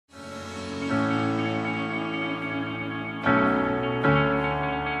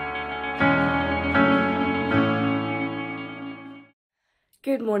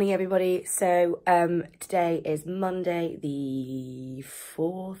Good morning, everybody. So today is Monday, the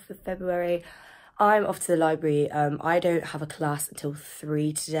 4th of February. I'm off to the library. I don't have a class until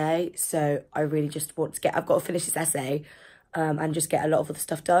 3 today, so I really just want to I've got to finish this essay and just get a lot of other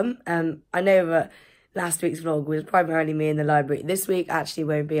stuff done. I know that last week's vlog was primarily me in the library. This week actually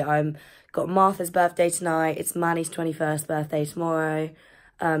won't be. I'm got Martha's birthday tonight. It's Manny's 21st birthday tomorrow.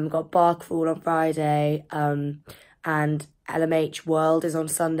 Got bar crawl on Friday. And LMH World is on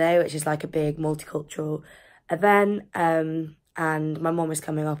Sunday, which is like a big multicultural event. And my mum is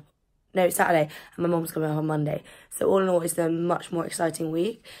coming up. No, it's Saturday, and my mum's coming up on Monday. So all in all, it's a much more exciting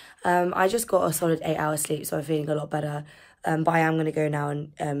week. I just got a solid 8 hours sleep, so I'm feeling a lot better. But I am going to go now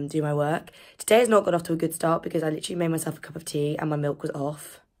and do my work. Today has not got off to a good start because I literally made myself a cup of tea and my milk was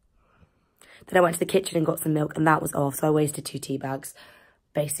off. Then I went to the kitchen and got some milk and that was off, so I wasted 2 tea bags,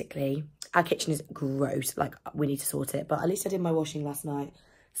 basically. Our kitchen is gross, like we need to sort it, but at least I did my washing last night.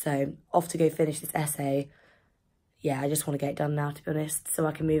 So off to go finish this essay. Yeah, I just want to get it done now, to be honest, so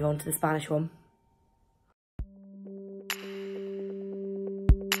I can move on to the Spanish one.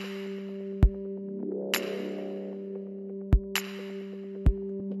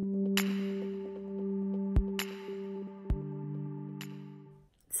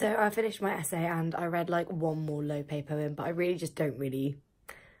 So I finished my essay and I read like one more low paper in, but I really just don't really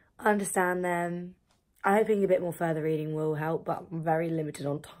understand them. I'm hoping a bit more further reading will help, but I'm very limited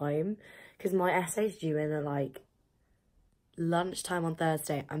on time because my essay's due in at like lunchtime on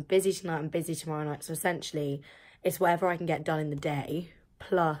Thursday. I'm busy tonight, I'm busy tomorrow night, so essentially it's whatever I can get done in the day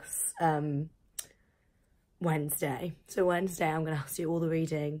plus Wednesday. So Wednesday I'm gonna have to do all the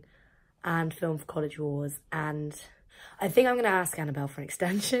reading and film for College Wars, and I think I'm gonna ask Annabelle for an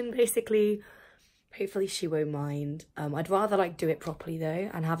extension, basically. Hopefully she won't mind. I'd rather like do it properly though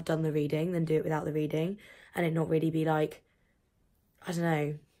and have done the reading than do it without the reading and it not really be like, I don't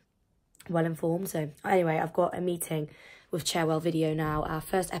know, well informed. So anyway, I've got a meeting with Cherwell Video now. Our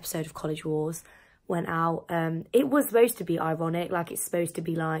first episode of College Wars went out. It was supposed to be ironic, like it's supposed to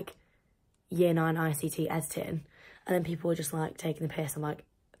be like year 9 ICT editing, and then people were just like taking the piss. I'm like,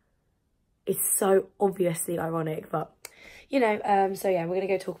 it's so obviously ironic, but you know, so yeah, we're gonna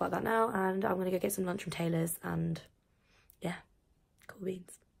go talk about that now, and I'm gonna go get some lunch from Taylor's, and yeah, cool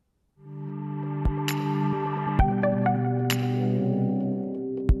beans.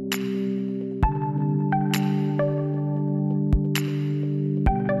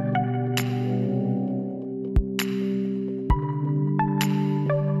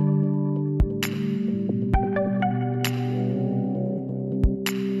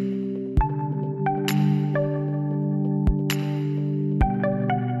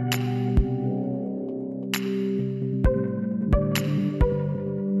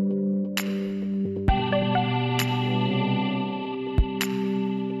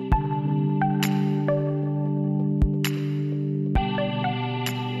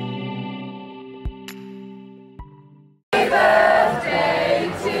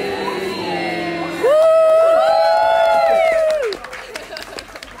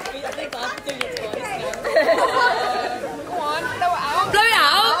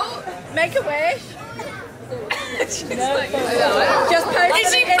 Make a wish. Just post. Is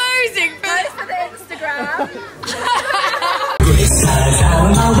she posing for the Instagram?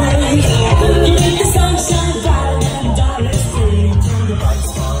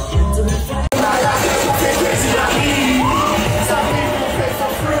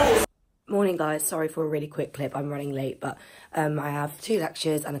 Morning guys, sorry for a really quick clip, I'm running late, but I have 2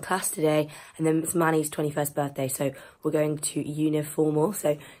 lectures and a class today, and then it's Manny's 21st birthday, so we're going to uniformal,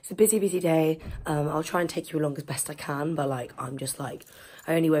 so it's a busy day. I'll try and take you along as best I can, but like I'm just like,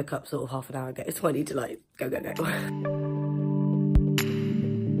 I only woke up sort of half an hour ago, so I need to like go.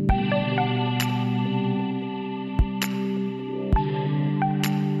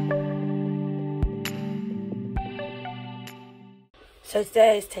 So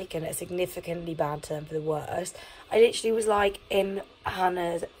today has taken a significantly bad turn for the worst. I literally was like in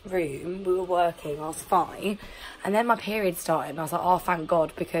Hannah's room, we were working, I was fine. And then my period started and I was like, oh, thank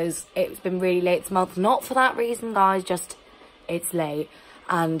God, because it's been really late this month. Not for that reason, guys, just it's late.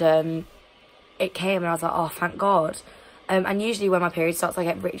 And it came and I was like, oh, thank God. And usually when my period starts, I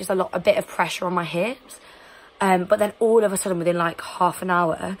get just a bit of pressure on my hips. But then all of a sudden within like half an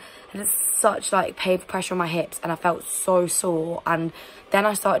hour, and it's such like painful pressure on my hips and I felt so sore, and then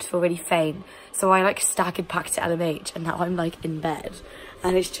I started to feel really faint, so I like staggered back to LMH and now I'm like in bed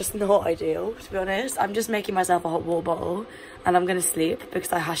and it's just not ideal, to be honest. I'm just making myself a hot water bottle and I'm gonna sleep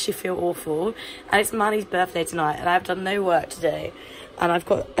because I actually feel awful, and it's Manny's birthday tonight and I've done no work today and I've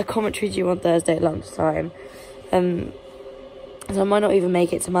got a commentary due on Thursday at lunchtime. So I might not even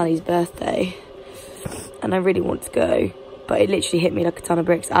make it to Manny's birthday. And I really want to go. But it literally hit me like a ton of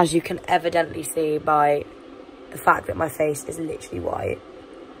bricks, as you can evidently see by the fact that my face is literally white.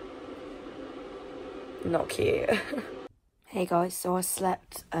 Not cute. Hey guys, so I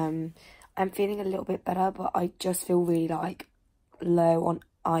slept. I'm feeling a little bit better, but I just feel really like low on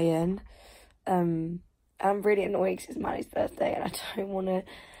iron. I'm really annoyed because it's Manny's birthday and I don't want to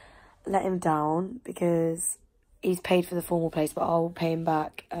let him down because he's paid for the formal place, but I'll pay him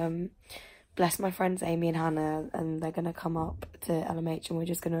back. Bless my friends Amy and Hannah, and they're going to come up to LMH and we're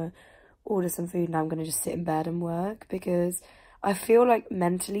just going to order some food, and I'm going to just sit in bed and work because I feel like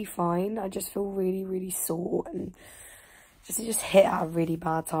mentally fine. I just feel really, really sore, and just hit at a really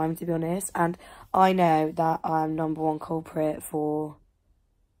bad time, to be honest. And I know that I'm #1 culprit for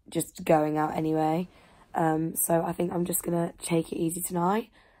just going out anyway. So I think I'm just going to take it easy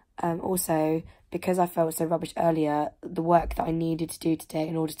tonight. Also, because I felt so rubbish earlier, the work that I needed to do today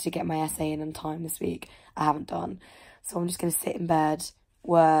in order to get my essay in on time this week, I haven't done. So I'm just going to sit in bed,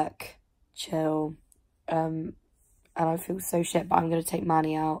 work, chill, and I feel so shit, but I'm going to take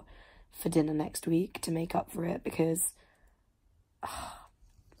Manny out for dinner next week to make up for it, because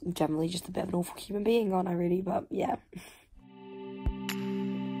I'm generally just a bit of an awful human being, aren't I really? But yeah.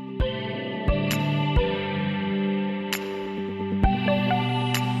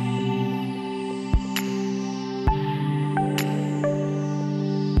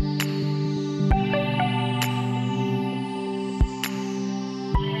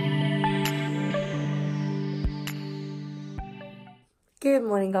 Good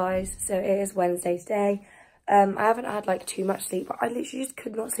morning, guys. So it is Wednesday today. I haven't had like too much sleep, but I literally just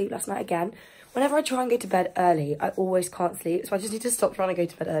could not sleep last night again. Whenever I try and go to bed early, I always can't sleep, so I just need to stop trying to go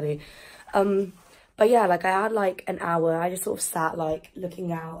to bed early. But yeah, like I had like an hour. I just sort of sat like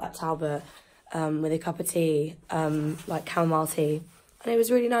looking out at Talbot with a cup of tea, like chamomile tea, and it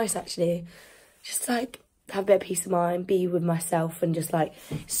was really nice actually. Just like have a bit of peace of mind, be with myself, and just like,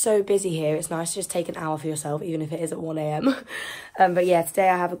 so busy here, it's nice to just take an hour for yourself, even if it is at 1 AM. But yeah, today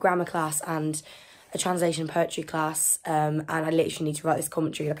I have a grammar class and a translation poetry class, and I literally need to write this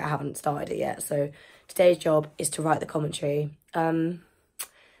commentary. Like I haven't started it yet, so today's job is to write the commentary.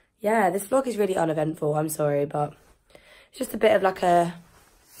 Yeah, this vlog is really uneventful, I'm sorry, but it's just a bit of like a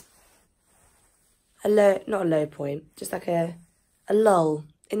low, not a low point, just like a lull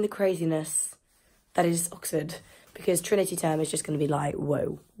in the craziness that is Oxford, because Trinity term is just going to be like,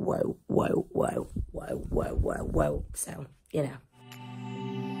 whoa, whoa, whoa, whoa, whoa, whoa, whoa, whoa. So, you know.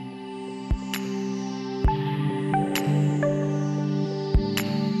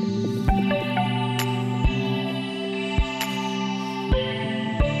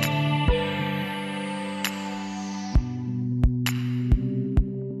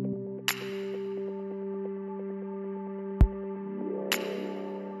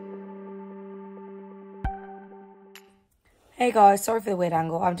 Hey guys, sorry for the weird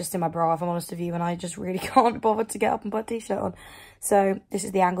angle. I'm just in my bra, if I'm honest with you, and I just really can't bother to get up and put a t-shirt on. So this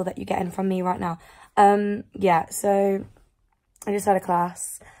is the angle that you're getting from me right now. Yeah, so I just had a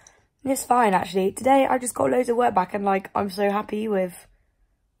class. It's fine actually. Today I just got loads of work back, and like I'm so happy with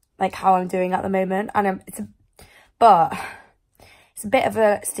like how I'm doing at the moment. And but it's a bit of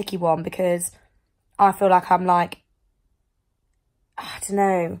a sticky one, because I feel like I'm like, I don't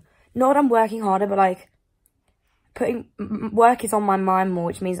know, not that I'm working harder, but like work is on my mind more,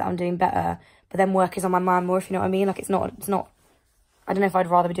 which means that I'm doing better, but then work is on my mind more, if you know what I mean. Like it's not, I don't know if I'd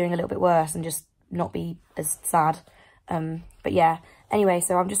rather be doing a little bit worse and just not be as sad. But yeah, anyway,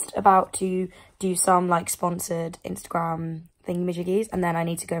 so I'm just about to do some like sponsored Instagram thingamajiggies, and then I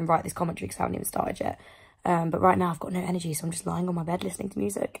need to go and write this commentary because I haven't even started yet. But right now I've got no energy, so I'm just lying on my bed listening to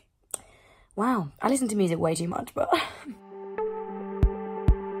music. Wow, I listen to music way too much, but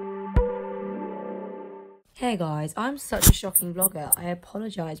Hey guys, I'm such a shocking vlogger. I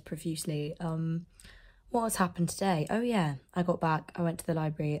apologise profusely. What has happened today? Oh yeah, I got back, I went to the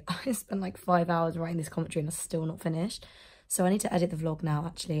library. I spent like 5 hours writing this commentary and it's still not finished. So I need to edit the vlog now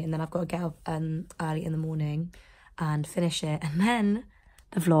actually, and then I've got to get up early in the morning and finish it. And then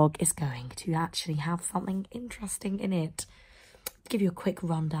the vlog is going to actually have something interesting in it. To give you a quick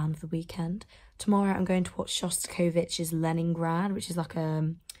rundown of the weekend. Tomorrow I'm going to watch Shostakovich's Leningrad, which is like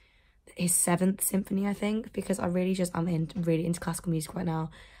his 7th symphony, I think, because I'm really into classical music right now.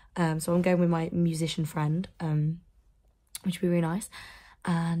 So I'm going with my musician friend, which would be really nice.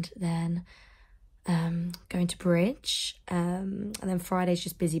 And then going to bridge, and then Friday's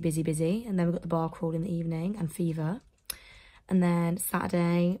just busy. And then we've got the bar crawl in the evening and fever. And then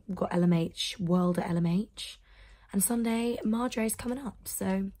Saturday we've got LMH, World at LMH. And Sunday, Madre's coming up.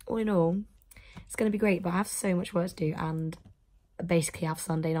 So all in all, it's going to be great, but I have so much work to do, and basically have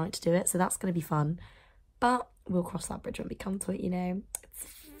Sunday night to do it, so that's going to be fun. But we'll cross that bridge when we come to it, you know. It's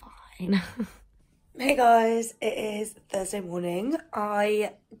fine. Hey guys, it is Thursday morning.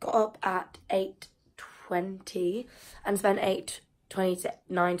 I got up at 8:20 and spent 8:20 to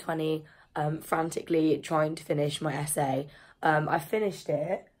 9:20 frantically trying to finish my essay. I finished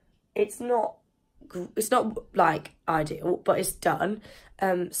it. It's not like ideal, but it's done.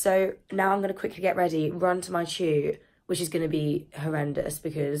 So now I'm going to quickly get ready, run to my tute, which is going to be horrendous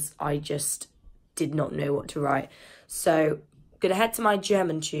because I just did not know what to write. So I'm going to head to my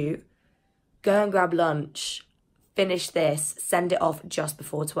German tute, go and grab lunch, finish this, send it off just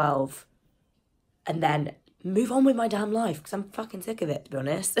before 12, and then move on with my damn life because I'm fucking sick of it, to be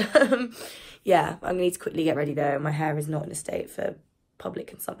honest. Yeah, I'm going to need to quickly get ready though. My hair is not in a state for public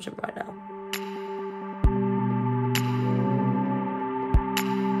consumption right now.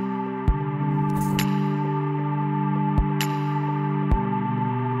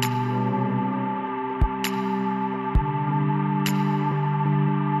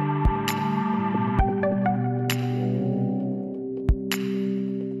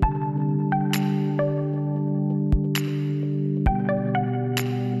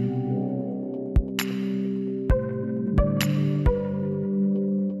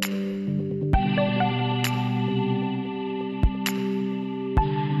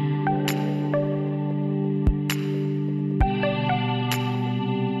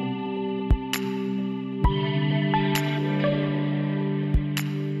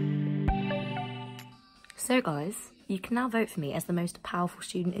 So guys, you can now vote for me as the most powerful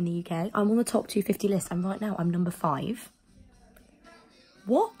student in the UK. I'm on the top 250 list and right now I'm number 5.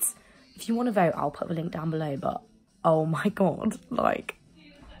 What? If you want to vote, I'll put the link down below, but oh my god, like.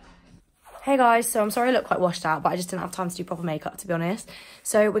 Hey guys, so I'm sorry I look quite washed out, but I just didn't have time to do proper makeup, to be honest.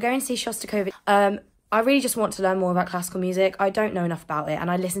 So we're going to see Shostakovich. I really just want to learn more about classical music. I don't know enough about it and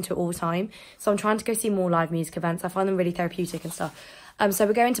I listen to it all the time. So I'm trying to go see more live music events. I find them really therapeutic and stuff. So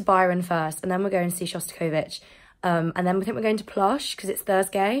we're going to Byron first and then we're going to see Shostakovich. And then we think we're going to Plush because it's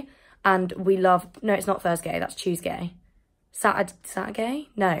Thursday. And we love, no, it's not Thursday, that's Tuesday. Saturday?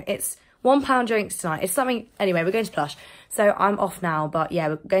 No, it's £1 drinks tonight. It's something, anyway, we're going to Plush. So I'm off now, but yeah,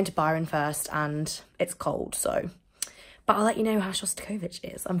 we're going to Byron first and it's cold, so. But I'll let you know how Shostakovich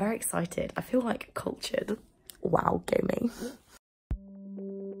is. I'm very excited. I feel like cultured. Wow, go me.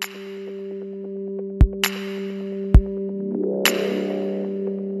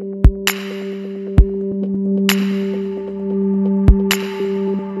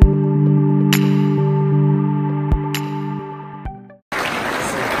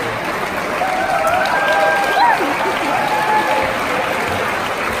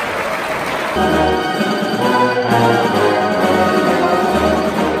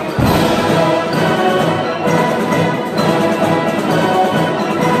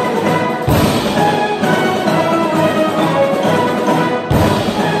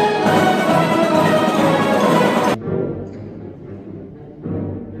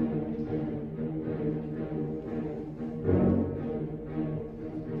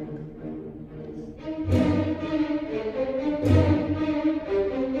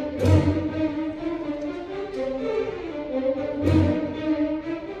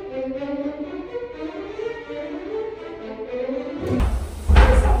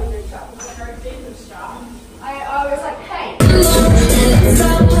 I was like, hey.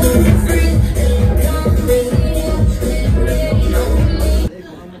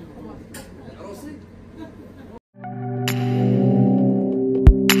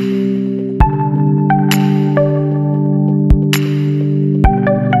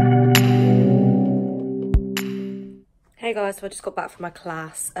 Hey guys, so I just got back from my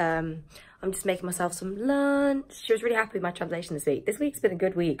class. I'm just making myself some lunch. She was really happy with my translation this week. This week's been a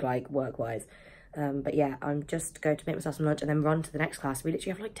good week, like work-wise. But yeah, I'm just going to make myself some lunch and then run to the next class. We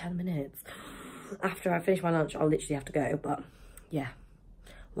literally have like 10 minutes. After I finish my lunch, I'll literally have to go, but yeah.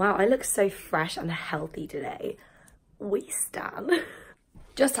 Wow, I look so fresh and healthy today. We stan.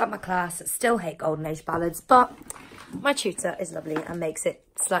 Just had my class, still hate Golden Age ballads, but my tutor is lovely and makes it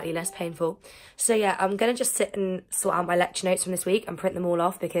slightly less painful. So yeah, I'm gonna just sit and sort out my lecture notes from this week and print them all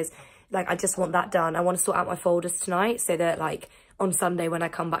off because like I just want that done. I want to sort out my folders tonight so that like on Sunday when I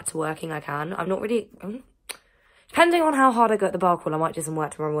come back to working I can. I'm not really, depending on how hard I go at the bar call, I might do some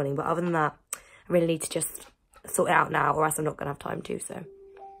work tomorrow morning, but other than that, I really need to just sort it out now or else I'm not gonna have time to, so.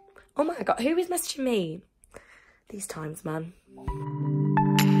 Oh my god, who is messaging me? These times, man.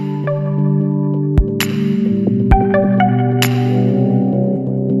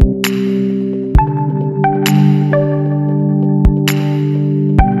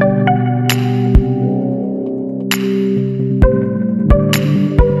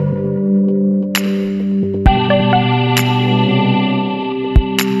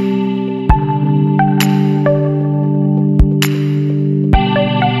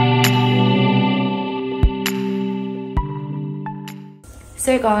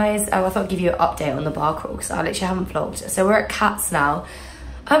 guys, I thought I'd give you an update on the bar crawl because I literally haven't vlogged. So we're at Cats now.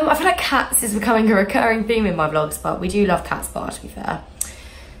 I feel like Cats is becoming a recurring theme in my vlogs, but we do love Cats bar, to be fair.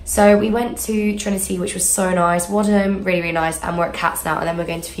 So we went to Trinity, which was so nice. Wadham, really, really nice. And we're at Cats now, and then we're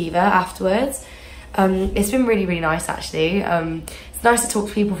going to Fever afterwards. It's been really, really nice, actually. It's nice to talk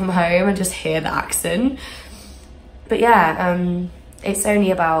to people from home and just hear the accent. But yeah, it's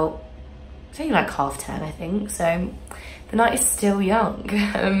only like 10:30, I think. So the night is still young.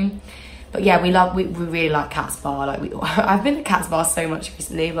 But yeah, we really like Cats bar. Like I've been to Cats bar so much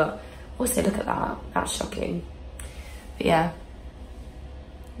recently, but also look at that. That's shocking. But yeah.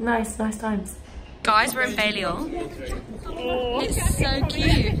 Nice times. Guys, we're in Balliol. It's so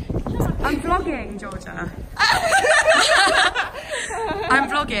cute. I'm vlogging, Georgia. I'm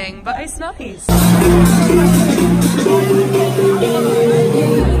vlogging, but it's nice.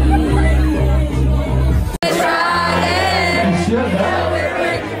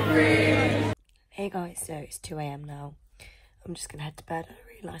 Hey guys, so it's 2 AM now. I'm just gonna head to bed. I had a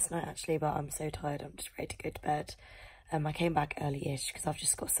really nice night actually, but I'm so tired. I'm just ready to go to bed. I came back early-ish because I've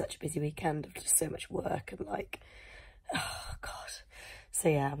just got such a busy weekend of just so much work and like, oh God. So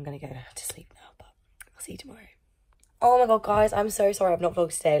yeah, I'm gonna go to sleep now, but I'll see you tomorrow. Oh my God, guys, I'm so sorry I've not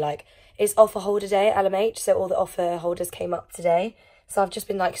vlogged today. Like, it's offer holder day at LMH, so all the offer holders came up today. So I've just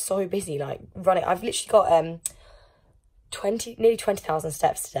been like so busy, like running. I've literally got nearly 20,000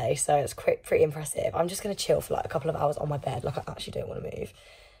 steps today, so it's pretty impressive. I'm just gonna chill for like a couple of hours on my bed. Like, I actually don't want to move.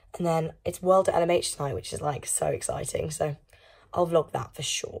 And then it's World at LMH tonight, which is like so exciting. So I'll vlog that for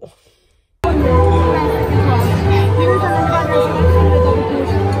sure.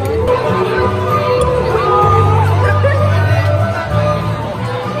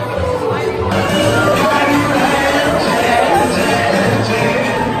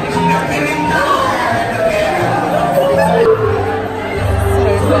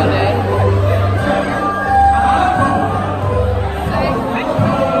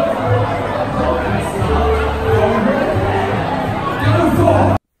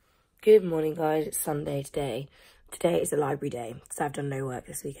 Good morning, guys. It's Sunday today. Today is a library day, so I've done no work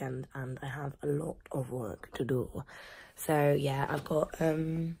this weekend and I have a lot of work to do. So yeah, I've got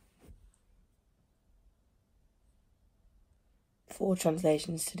 4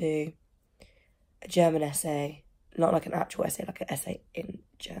 translations to do, a German essay, not like an actual essay, like an essay in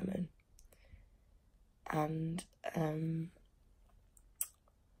German, and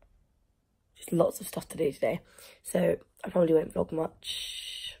just lots of stuff to do today. So I probably won't vlog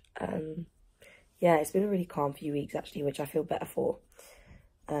much. Yeah, it's been a really calm few weeks actually, which I feel better for.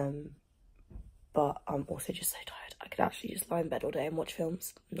 But I'm also just so tired. I could actually just lie in bed all day and watch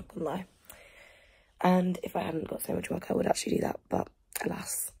films, I'm not gonna lie. And if I hadn't got so much work, I would actually do that. But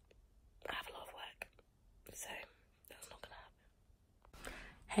alas, I have a lot of work, so that's not gonna happen.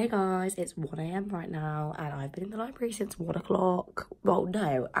 Hey guys, it's 1 AM right now, and I've been in the library since 1 o'clock. Well,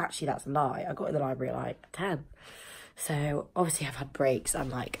 no, actually that's a lie. I got in the library at like 10. So obviously I've had breaks and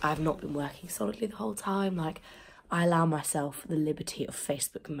like I've not been working solidly the whole time. Like, I allow myself the liberty of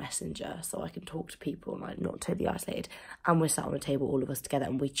Facebook Messenger so I can talk to people and like not totally isolated. And we're sat on a table, all of us together,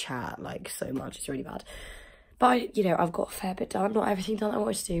 and we chat like so much. It's really bad. But you know, I've got a fair bit done. Not everything done I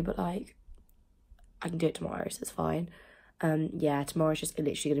wanted to do, but like I can do it tomorrow, so it's fine. Yeah, tomorrow's just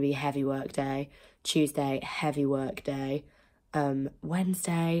literally gonna be a heavy work day. Tuesday, heavy work day.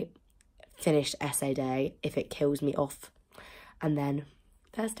 Wednesday, finished essay day if it kills me off, and then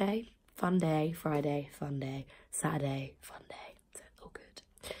Thursday, fun day. Friday, fun day. Saturday, fun day. So it's all good.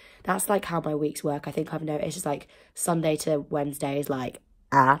 That's like how my weeks work. I think I've noticed it's like Sunday to Wednesday is like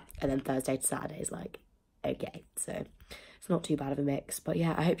and then Thursday to Saturday is like okay. So it's not too bad of a mix. But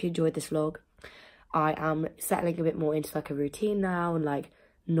yeah, I hope you enjoyed this vlog. I am settling a bit more into like a routine now and like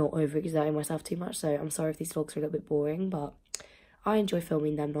not overexerting myself too much. So I'm sorry if these vlogs are a little bit boring, but I enjoy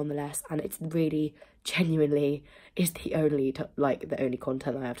filming them nonetheless, and it's really genuinely is the only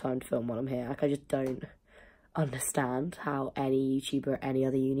content I have time to film while I'm here. Like, I just don't understand how any YouTuber at any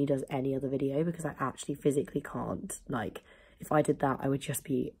other uni does any other video, because I actually physically can't. Like, if I did that, I would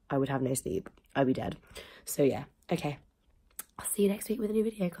have no sleep. I'd be dead. So yeah, okay. I'll see you next week with a new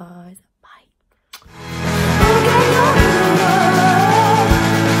video, guys.